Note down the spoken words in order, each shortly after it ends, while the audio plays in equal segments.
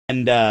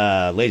And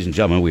ladies and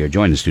gentlemen, we are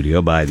joined in the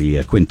studio by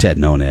the quintet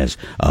known as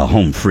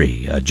Home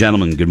Free.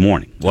 Gentlemen, good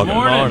morning. Welcome.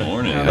 Good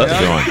morning. How's it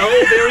going?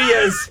 Oh, there he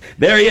is.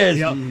 There he is.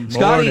 Yep.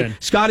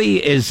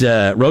 Scotty is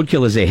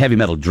Roadkill is a heavy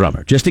metal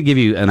drummer. Just to give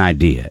you an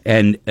idea,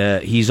 and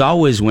he's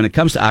always, when it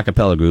comes to a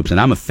cappella groups, and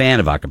I'm a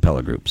fan of a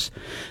cappella groups.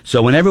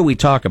 So whenever we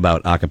talk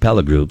about a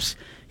cappella groups,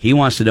 he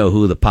wants to know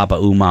who the Papa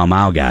Oo Mau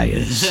Mau guy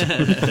is.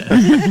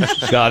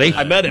 Scotty?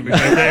 I met him right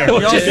there.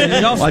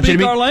 Y'all speak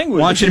our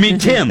language. Want you to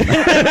meet Tim. I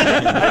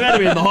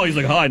met him in the hall. He's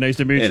like, hi, nice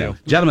to meet you.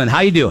 Gentlemen,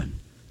 how you doing?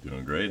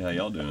 Doing great. How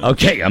y'all doing?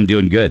 Okay, I'm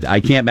doing good.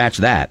 I can't match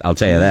that, I'll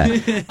tell you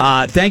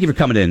that. Thank you for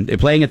coming in. They're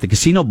playing at the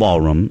Casino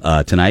Ballroom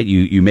tonight.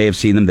 You may have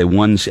seen them. They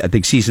won, I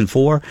think, season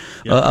 4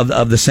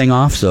 of the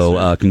Sing-Off,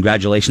 so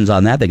congratulations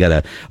on that. They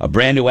got a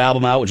brand new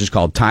album out, which is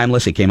called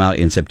Timeless. It came out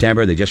in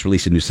September. They just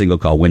released a new single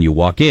called When You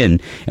Walk In,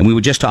 and we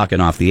were just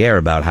talking off the air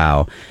about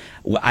how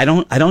I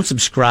don't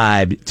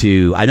subscribe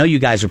to. I know you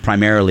guys are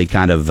primarily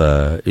kind of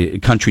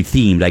country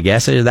themed. I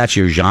guess that's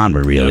your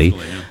genre, really.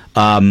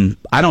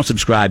 I don't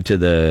subscribe to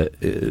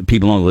the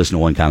people who only listen to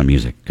one kind of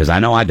music, because I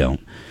know I don't.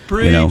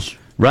 Preach. You know,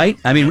 right?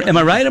 I mean, am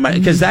I right?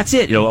 Because that's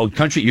it.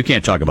 Country. You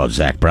can't talk about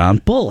Zac Brown.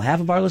 Bull. Half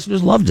of our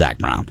listeners love Zac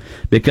Brown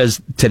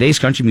because today's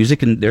country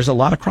music, and there's a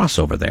lot of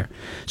crossover there.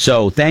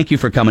 So thank you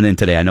for coming in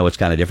today. I know it's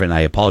kind of different.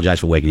 I apologize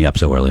for waking you up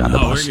so early on the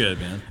bus. We're good,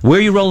 man. Where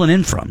are you rolling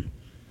in from?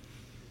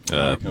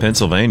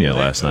 Pennsylvania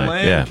last night.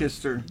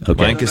 Lancaster. Yeah.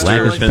 Okay.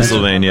 Lancaster,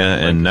 Pennsylvania,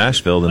 and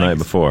Nashville the night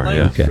before.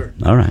 Okay.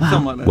 All right.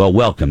 Like well,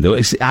 welcome.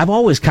 I've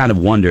always kind of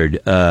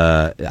wondered,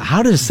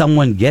 how does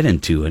someone get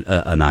into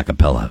an a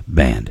cappella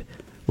band?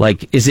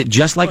 Like, is it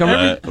just like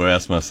I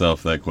ask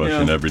myself that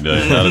question every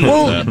day. How does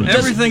Well, this happen?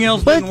 everything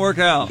else didn't work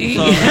out. So.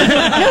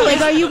 No,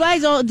 like, are you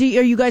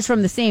guys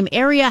from the same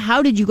area?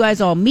 How did you guys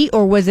all meet,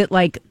 or was it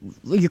like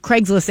your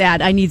Craigslist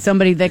ad? I need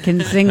somebody that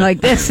can sing like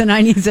this, and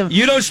I need some.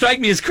 You don't strike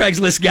me as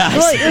Craigslist guys.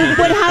 Well,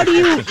 but how do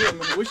you?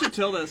 We should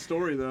tell that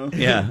story though.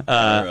 Yeah.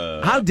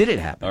 How did it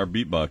happen? Our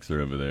beatboxer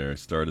over there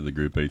started the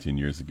group 18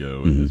 years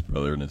ago with his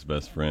brother and his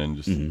best friend,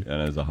 just and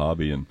as a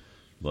hobby, and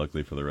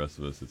luckily for the rest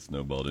of us, it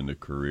snowballed into a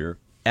career.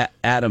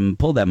 Adam,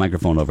 pull that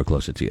microphone over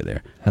closer to you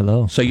there.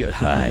 Hello. So you're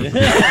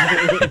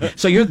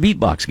so you're the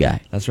beatbox guy.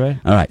 That's right.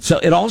 All right. So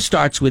it all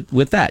starts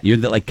with that.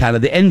 You're kind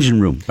of the engine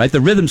room, right? The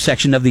rhythm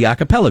section of the a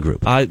cappella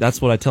group.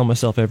 That's what I tell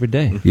myself every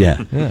day.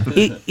 Yeah.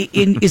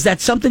 Is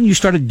that something you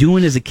started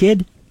doing as a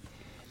kid?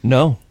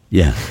 No.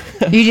 Yeah.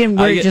 You didn't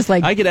work just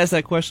like. I get asked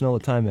that question all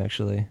the time,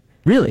 actually.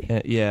 Really?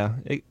 Yeah.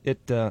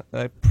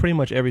 Pretty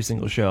much every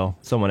single show,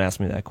 someone asks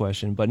me that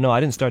question. But no,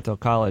 I didn't start till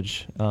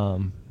college.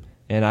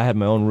 And I had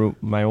my own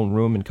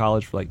room in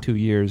college for like 2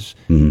 years.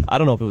 I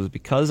don't know if it was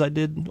because I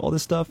did all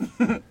this stuff,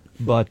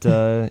 but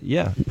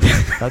yeah,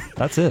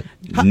 that's it.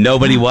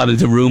 Nobody wanted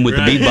to room with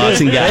the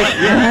beatboxing guy.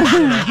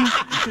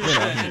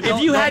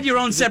 If you had your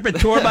own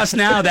separate tour bus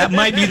now, that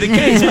might be the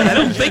case, but I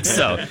don't think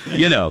so.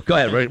 Go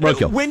ahead,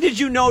 Roadkill. When did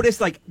you notice,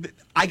 like,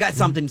 I got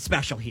something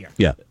special here?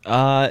 Yeah.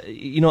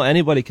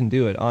 Anybody can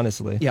do it,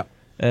 honestly. Yeah.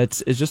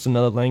 It's just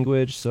another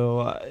language.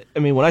 So, I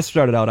mean, when I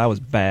started out, I was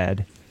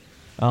bad.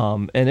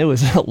 And it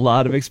was a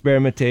lot of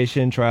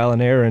experimentation, trial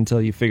and error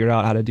until you figure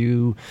out how to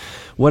do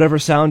whatever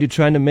sound you're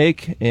trying to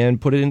make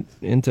and put it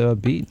into a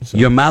beat. So.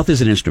 Your mouth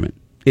is an instrument.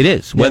 It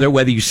is.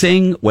 Whether you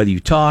sing, whether you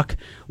talk,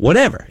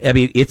 whatever. I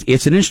mean,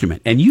 it's an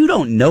instrument. And you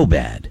don't know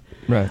bad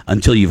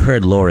until you've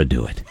heard Laura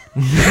do it.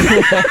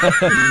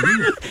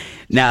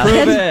 Now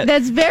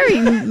that's very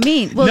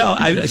mean. Well,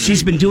 no,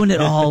 she's been doing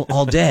it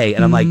all day.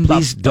 And I'm like,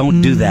 please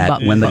don't do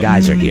that when the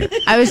guys are here.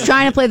 I was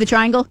trying to play the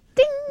triangle.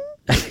 Ding!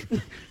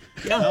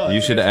 You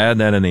should add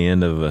that in the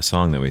end of a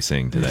song that we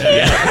sing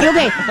today.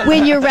 Okay,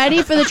 when you're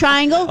ready for the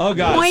triangle,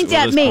 point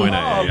at me.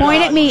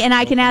 Point at me, and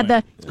I can add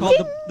the. It's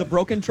called the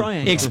broken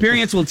triangle.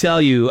 Experience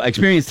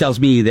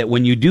tells me that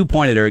when you do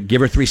point at her, give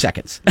her 3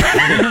 seconds.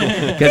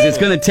 Because it's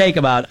going to take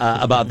about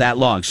that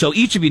long. So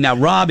each of you, now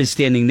Rob is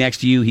standing next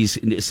to you. He's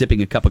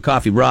sipping a cup of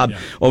coffee. Rob,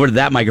 over to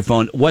that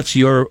microphone. What's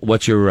your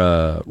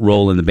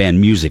role in the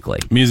band musically?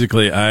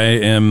 Musically, I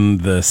am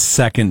the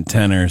second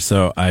tenor,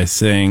 so I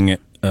sing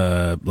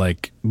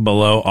like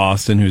below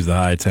Austin, who's the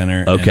high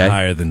tenor, and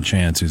higher than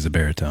Chance, who's the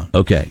baritone.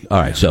 Okay, all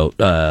right. So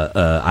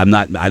I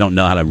don't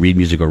know how to read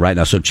music right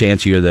now. So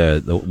Chance, you're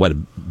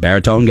the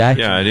baritone guy?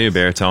 Yeah, I do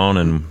baritone,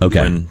 and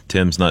when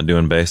Tim's not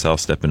doing bass, I'll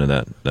step into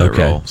that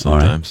role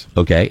sometimes.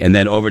 Right. Okay, and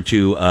then over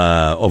to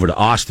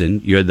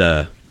Austin, you're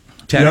the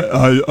tenor.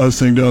 Yeah, I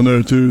sing down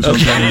there too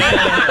sometimes.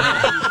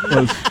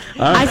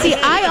 I see.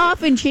 I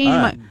often change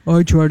my.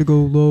 I try to go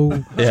low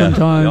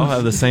sometimes. We all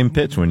have the same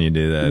pitch when you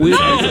do that.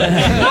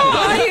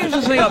 I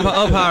usually sing up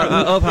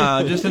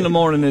high. Just in the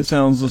morning, it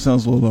sounds a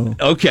little low.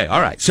 Okay,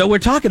 all right. So we're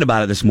talking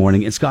about it this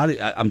morning, and Scott,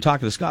 I'm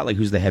talking to Scott, like,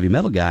 who's the heavy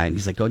metal guy, and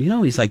he's like,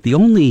 he's like, the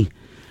only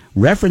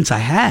reference I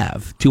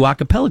have to a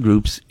cappella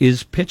groups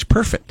is Pitch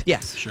Perfect.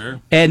 Yes, sure.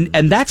 And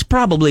that's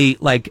probably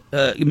like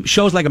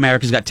shows like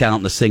America's Got Talent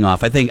and the Sing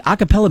Off. I think a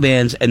cappella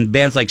bands and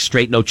bands like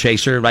Straight No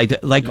Chaser,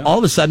 right? Like all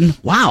of a sudden,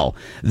 wow,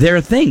 they're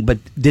a thing. But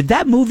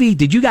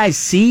did you guys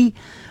see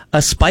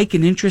a spike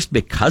in interest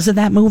because of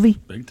that movie?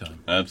 Big time.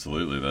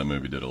 Absolutely, that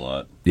movie did a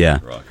lot. Yeah.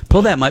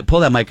 Pull that mic,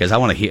 because I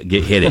want to hit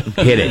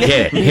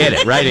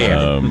it right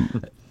here.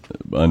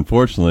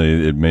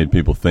 Unfortunately, it made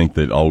people think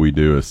that all we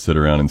do is sit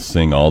around and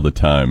sing all the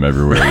time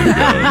everywhere we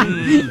go.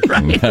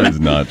 Right. That is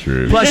not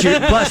true. Plus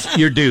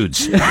you're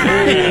dudes.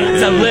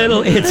 It's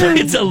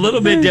a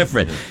little bit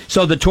different.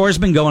 So the tour's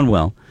been going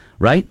well,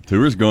 right?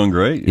 Tour's going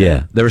great.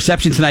 Yeah. The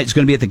reception tonight is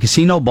going to be at the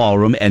Casino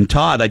Ballroom. And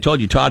Todd, I told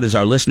you, Todd is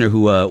our listener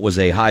who was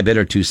a high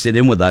bidder to sit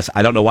in with us.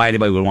 I don't know why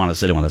anybody would want to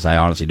sit in with us. I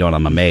honestly don't.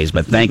 I'm amazed.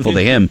 But thankful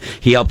to him,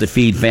 he helped to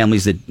feed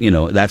families that,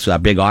 that's our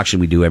big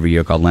auction we do every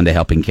year called Lend a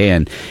Helping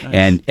Hand.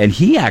 Nice. And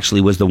he actually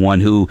was the one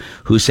who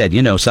said,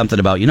 something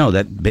about,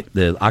 that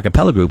the a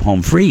cappella group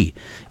Home Free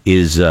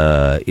is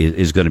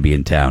going to be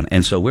in town.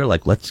 And so we're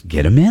like, let's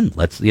get him in.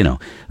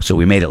 So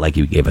we made it like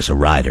he gave us a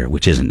rider,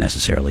 which isn't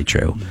necessarily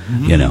true,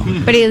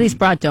 But he at least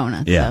brought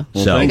donuts. Yeah.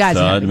 Well, so thanks,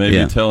 Todd. Maybe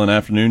you tell an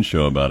afternoon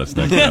show about us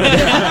next time.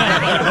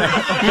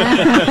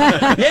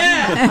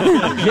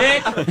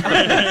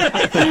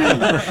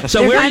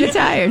 So They're kind of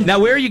tired. Now,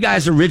 where are you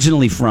guys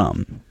originally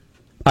from?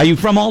 Are you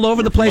from all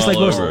over the place? All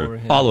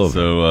over.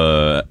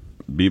 So,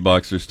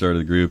 Beatboxer started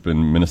the group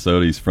in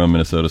Minnesota. He's from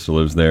Minnesota, so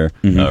lives there.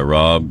 Mm-hmm.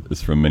 Rob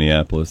is from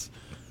Minneapolis.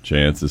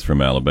 Chance is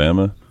from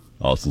Alabama.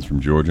 Austin's from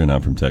Georgia, and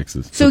I'm from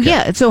Texas. So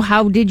so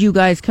how did you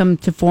guys come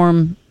to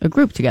form a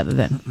group together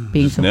then?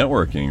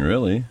 Networking,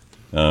 really.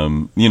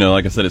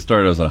 Like I said, it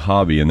started as a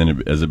hobby, and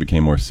then as it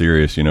became more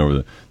serious, over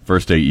the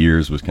first 8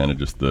 years was kind of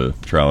just the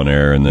trial and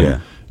error, and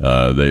then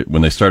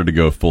when they started to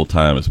go full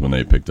time is when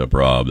they picked up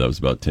Rob. That was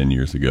about 10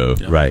 years ago,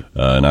 right?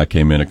 And I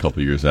came in a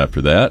couple years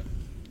after that.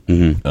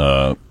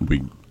 Mm-hmm.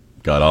 We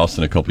got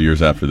Austin a couple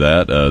years after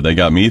that. They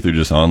got me through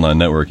just online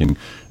networking.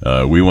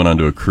 We went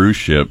onto a cruise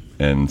ship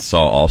and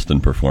saw Austin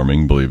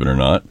performing, believe it or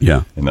not.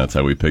 Yeah. And that's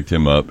how we picked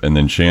him up. And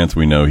then Chance,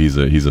 we know he's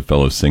a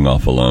fellow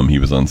sing-off alum. He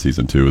was on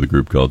season 2 with a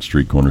group called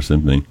Street Corner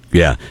Symphony.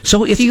 Yeah.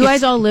 So do you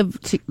guys all live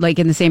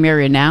in the same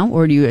area now,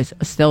 or do you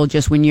still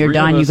just when you're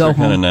done you go home?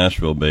 We're kind of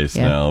Nashville-based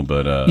now,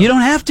 but you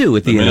don't have to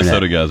with the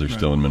Minnesota guys are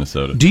still in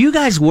Minnesota. Do you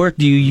guys work?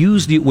 Do you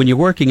use when you're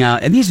working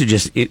out? And these are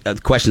just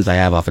questions I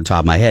have off the top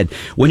of my head.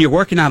 When you're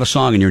working out a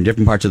song and you're in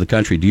different parts of the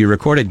country, do you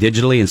record it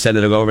digitally and send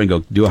it over and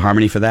go do a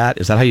harmony for that?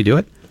 Is that how you do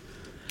it?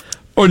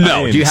 Or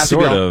no? Do you have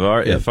sort to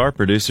of? If our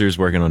producer's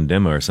working on a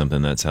demo or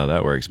something, that's how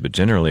that works. But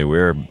generally,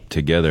 we're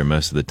together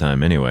most of the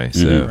time anyway.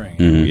 So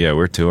yeah,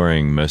 we're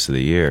touring most of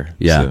the year.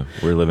 Yeah, so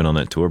we're living on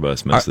that tour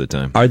bus most of the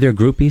time. Are there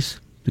groupies?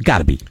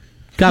 Gotta be.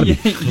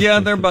 Yeah,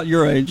 they're about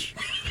your age.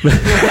 And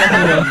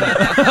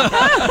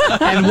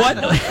what?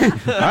 All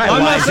right,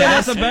 I'm not saying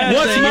that's a bad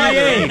What's thing my either.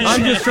 age?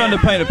 I'm just trying to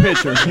paint a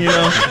picture,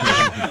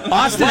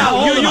 Austin, how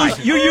old am I?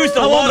 You used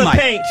a lot of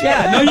paint.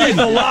 Yeah, you used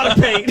a lot of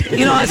paint. So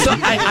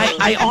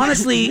I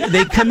honestly,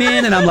 they come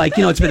in and I'm like,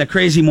 it's been a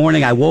crazy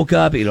morning. I woke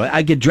up,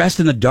 I get dressed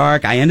in the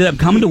dark. I ended up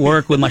coming to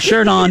work with my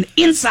shirt on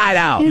inside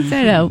out.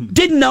 Inside out.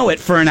 Didn't know it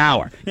for an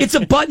hour. It's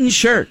a button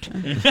shirt,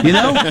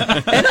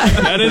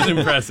 That is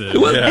impressive.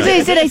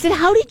 I said,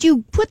 how did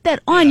you put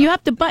that on? You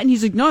have to button.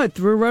 He's like, no, I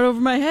threw it right over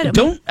my head.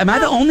 Am I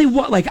the only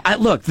one?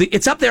 Look,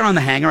 it's up there on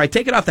the hanger. I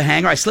take it off the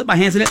hanger. I slip my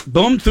hands in it.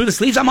 Boom, through the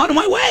sleeves. I'm on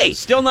my way.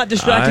 Still not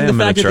distracting the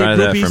fact that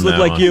the groupies look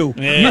like you.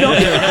 You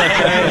don't.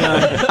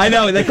 I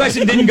know the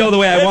question didn't go the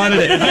way I wanted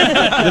it.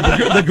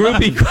 The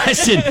groupie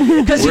question.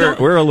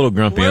 We're a little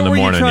grumpy in the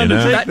morning,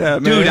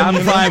 Dude,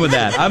 I'm fine with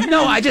that.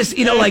 I just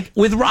like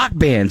with rock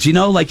bands,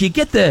 like you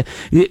get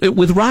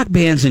with rock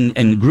bands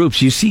and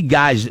groups, you see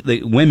guys,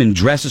 women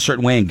dress a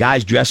certain way and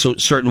guys dress a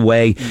certain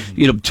way,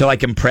 to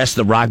like impress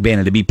the rock band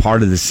and to be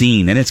part of the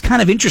scene, and it's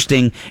kind of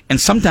interesting, and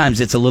sometimes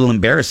it's a little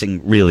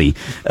embarrassing, really,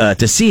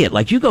 to see it.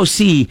 Like you go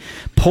see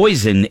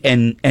Poison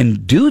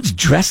and dudes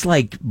dress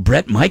like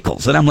Bret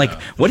Michaels, and I'm like,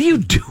 what are you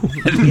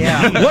doing?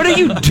 Yeah. What are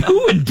you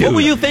doing, dude? What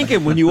were you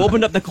thinking when you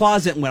opened up the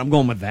closet and went, I'm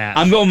going with that?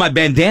 I'm going with my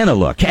bandana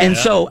look. And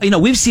so,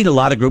 we've seen a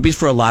lot of groupies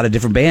for a lot of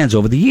different bands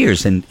over the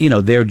years, and,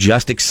 they're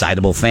just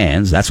excitable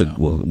fans. That's what,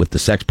 with the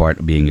sex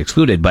part being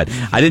excluded, but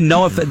I didn't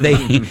know if they...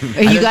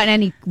 Have you gotten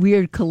any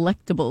weird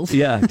collectibles?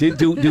 Yeah.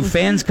 Do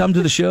fans come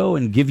to the show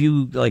and give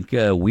you,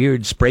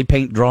 weird spray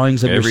paint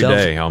drawings of yourselves?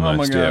 Every day, almost. Oh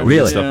my God. Yeah, we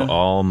do stuff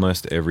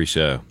almost every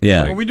show.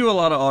 Yeah. Well, we do a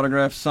lot of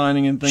autograph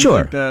signing and things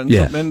Sure. like that.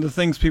 Yeah. And the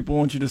things people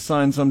want you to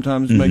sign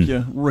sometimes make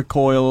you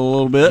recoil a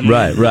little bit.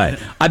 Right.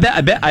 I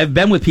bet I've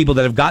been with people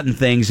that have gotten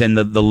things, and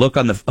the look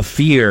on the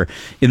fear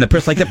in the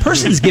person, like the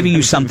person's giving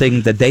you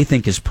something that they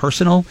think is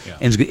personal,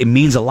 and it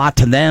means a lot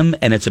to them,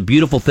 and it's a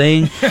beautiful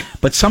thing.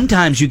 But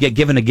sometimes you get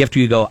given a gift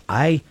where you go,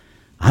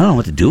 I don't know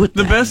what to do with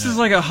the that. best is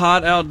like a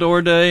hot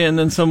outdoor day, and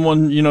then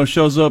someone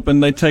shows up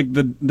and they take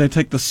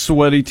the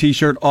sweaty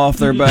T-shirt off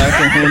their back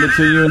and hand it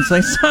to you and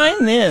say,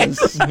 "Sign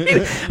this."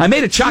 I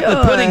made a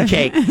chocolate pudding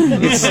cake.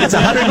 It's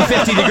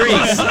 150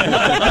 degrees.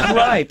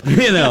 Right.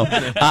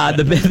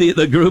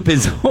 The group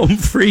is Home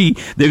Free.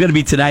 They're going to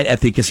be tonight at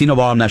the Casino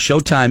Ballroom. Now,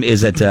 showtime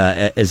is at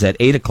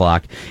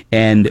 8:00.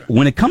 And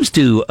when it comes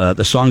to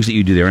the songs that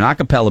you do, they're an a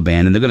cappella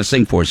band, and they're going to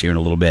sing for us here in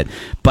a little bit.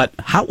 But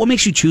what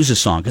makes you choose a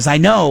song? Because I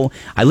know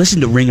I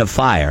listened to Ring of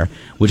Fire,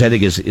 which I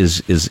think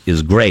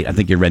is great. I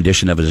think your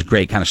rendition of it is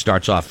great. Kind of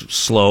starts off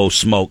slow,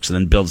 smokes, and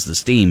then builds the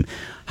steam.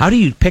 How do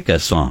you pick a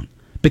song?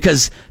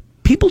 Because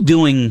people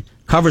doing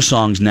cover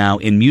songs now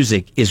in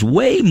music is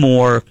way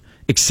more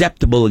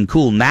acceptable and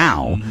cool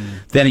now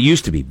than it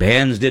used to be.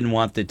 Bands didn't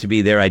want it to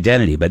be their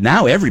identity, but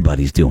now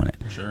everybody's doing it.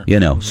 Sure. You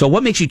know. So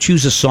what makes you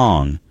choose a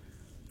song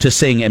to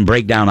sing and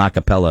break down a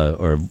cappella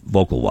or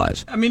vocal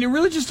wise? I mean, it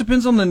really just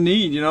depends on the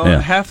need, you know.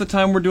 Yeah. Half the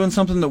time we're doing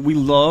something that we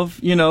love,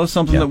 you know,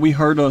 something that we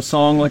heard a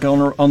song like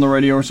on the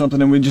radio or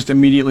something, and we just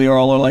immediately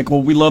are like,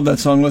 well, we love that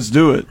song, let's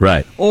do it.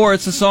 Right. Or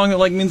it's a song that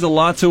like means a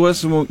lot to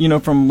us, you know,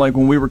 from like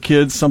when we were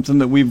kids, something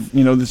that we've,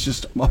 you know, that's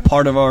just a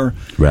part of our,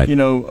 you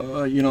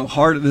know,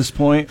 heart at this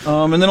point.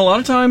 And then a lot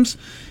of times,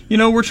 you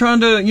know, we're trying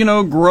to, you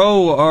know,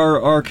 grow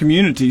our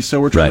community,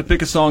 so we're trying to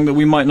pick a song that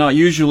we might not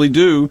usually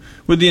do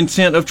with the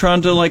intent of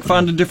trying to, like,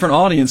 find a different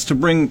audience to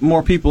bring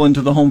more people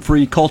into the home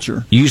free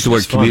culture. You use the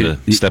word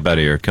community. Step out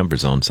of your comfort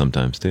zone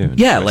sometimes, too.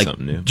 Yeah, like,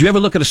 do you ever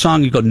look at a song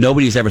and you go,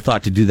 nobody's ever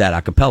thought to do that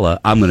a cappella,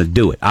 I'm going to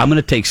do it. I'm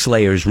going to take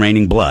Slayer's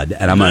Raining Blood,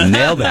 and I'm going to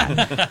nail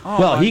that.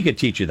 Well, he could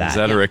teach you that. Is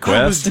that a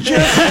request?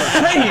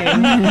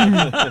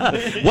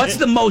 What's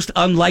the most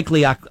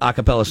unlikely a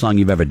cappella song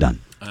you've ever done?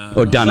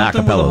 Or done a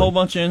cappella? With a whole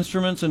bunch of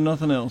instruments and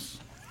nothing else.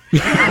 He's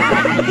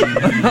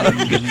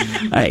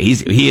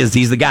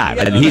the guy,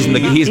 and he's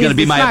going to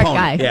be my opponent.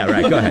 Guy. Yeah,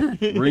 right. Go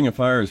ahead. Ring of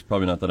Fire is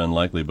probably not that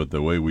unlikely, but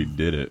the way we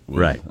did it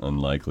was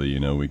unlikely. You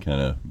know, we kind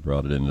of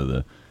brought it into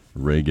the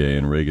reggae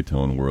and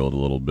reggaeton world a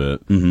little bit,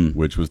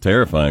 which was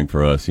terrifying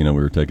for us. You know,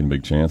 we were taking a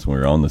big chance when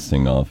we were on the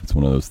sing-off. It's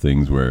one of those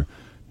things where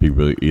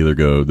people either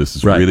go, this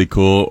is really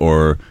cool,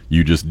 or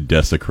you just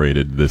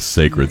desecrated this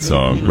sacred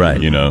song.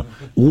 Right. You know?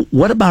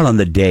 What about on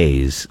the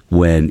days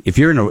when, if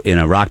you're in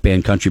a rock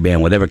band, country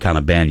band, whatever kind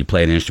of band, you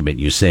play an instrument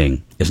and you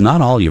sing, it's not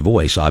all your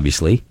voice,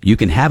 obviously. You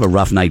can have a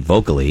rough night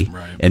vocally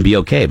and be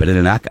okay, but in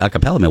an a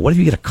cappella, man, what if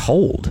you get a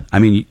cold? I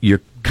mean,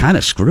 you're kind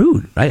of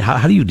screwed, right?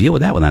 How do you deal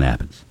with that when that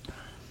happens?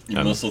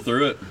 You muscle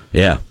through it.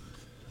 Yeah.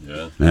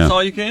 Yeah. That's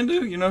all you can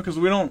do, you know, because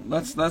we don't.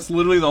 That's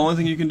literally the only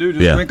thing you can do.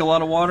 Just drink a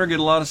lot of water, get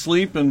a lot of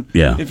sleep, and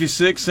if you're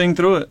sick, sing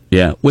through it.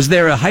 Yeah. Was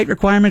there a height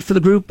requirement for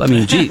the group? I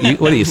mean, gee,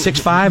 what are you,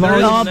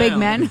 6'5"? All big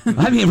men.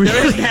 I mean,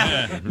 really?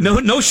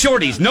 No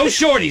shorties. No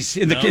shorties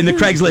in the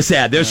Craigslist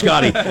ad. There's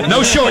Scotty.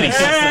 No shorties.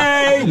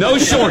 No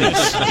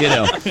shorties. You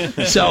know.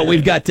 So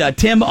we've got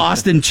Tim,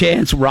 Austin,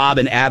 Chance, Rob,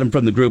 and Adam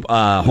from the group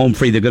Home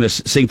Free. They're going to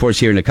sing for us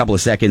here in a couple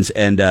of seconds.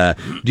 And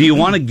do you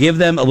want to give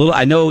them a little?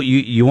 I know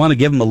you want to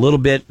give them a little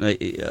bit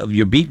of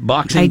your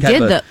beatboxing. I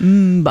did the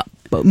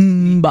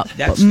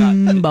That's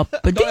not.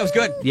 That was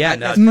good. Yeah,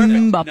 that's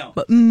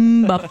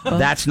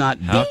not.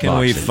 How can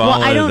we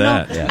follow I don't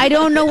that? know. I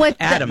don't know what.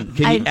 Adam,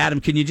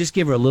 can you just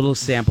give her a little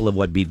sample of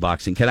what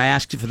beatboxing? Can I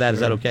ask you for that?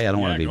 Is that okay? I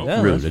don't want to be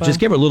rude. Just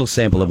give her a little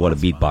sample of what a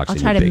beatboxing. I'll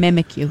try to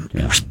mimic you.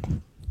 Yeah.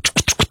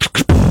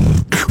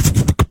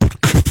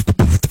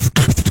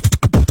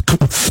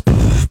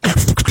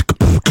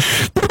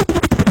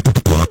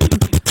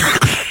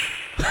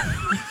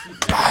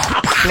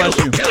 Bless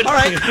you. All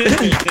right.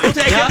 We'll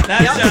take it.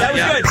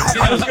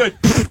 That was good.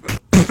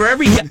 For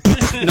every no,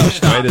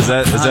 stop. Wait, is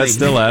that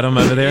still Adam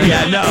over there?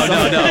 Yeah, no.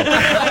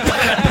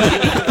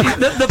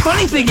 The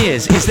funny thing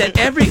is that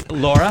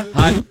Laura,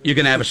 hon, you're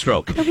gonna have a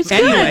stroke.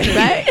 Anyway,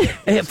 right?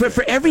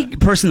 For every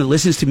person that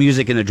listens to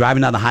music and they're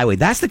driving down the highway,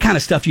 that's the kind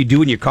of stuff you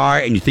do in your car,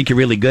 and you think you're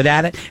really good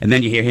at it, and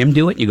then you hear him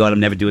do it, and you go, "I'm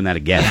never doing that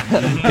again,"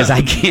 because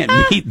I can't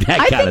meet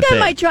that kind of thing. I think I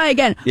might try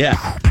again.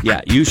 Yeah.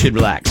 You should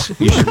relax.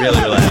 You should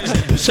really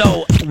relax.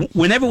 So,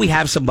 whenever we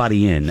have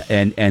somebody in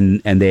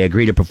and they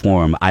agree to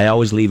perform, I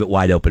always leave it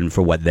wide open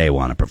for what they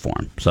want to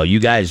perform. So you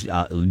guys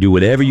do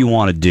whatever you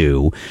want to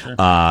do,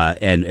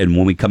 and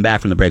when we come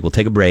back from the break, we'll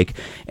take a break.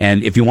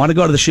 And if you want to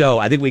go to the show,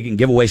 I think we can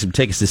give away some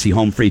tickets to see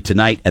Home Free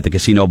tonight at the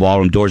Casino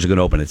Ballroom. Doors are going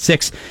to open at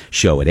 6,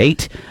 show at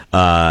 8.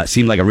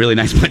 Seemed like a really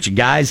nice bunch of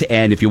guys.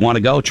 And if you want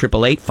to go,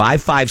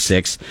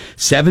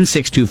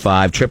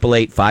 888-556-7625,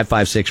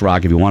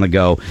 888-556-ROCK if you want to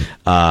go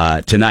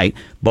tonight.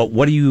 But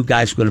what are you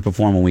guys going to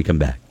perform when we come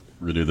back?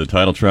 We're going to do the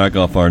title track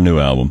off our new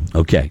album.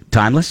 Okay.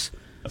 Timeless?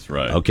 That's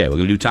right. Okay, we're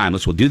going to do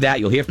Timeless. We'll do that.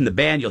 You'll hear from the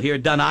band. You'll hear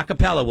it done a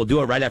cappella. We'll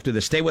do it right after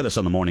this. Stay with us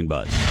on the Morning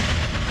Buzz.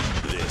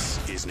 This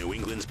is New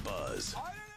England's Buzz.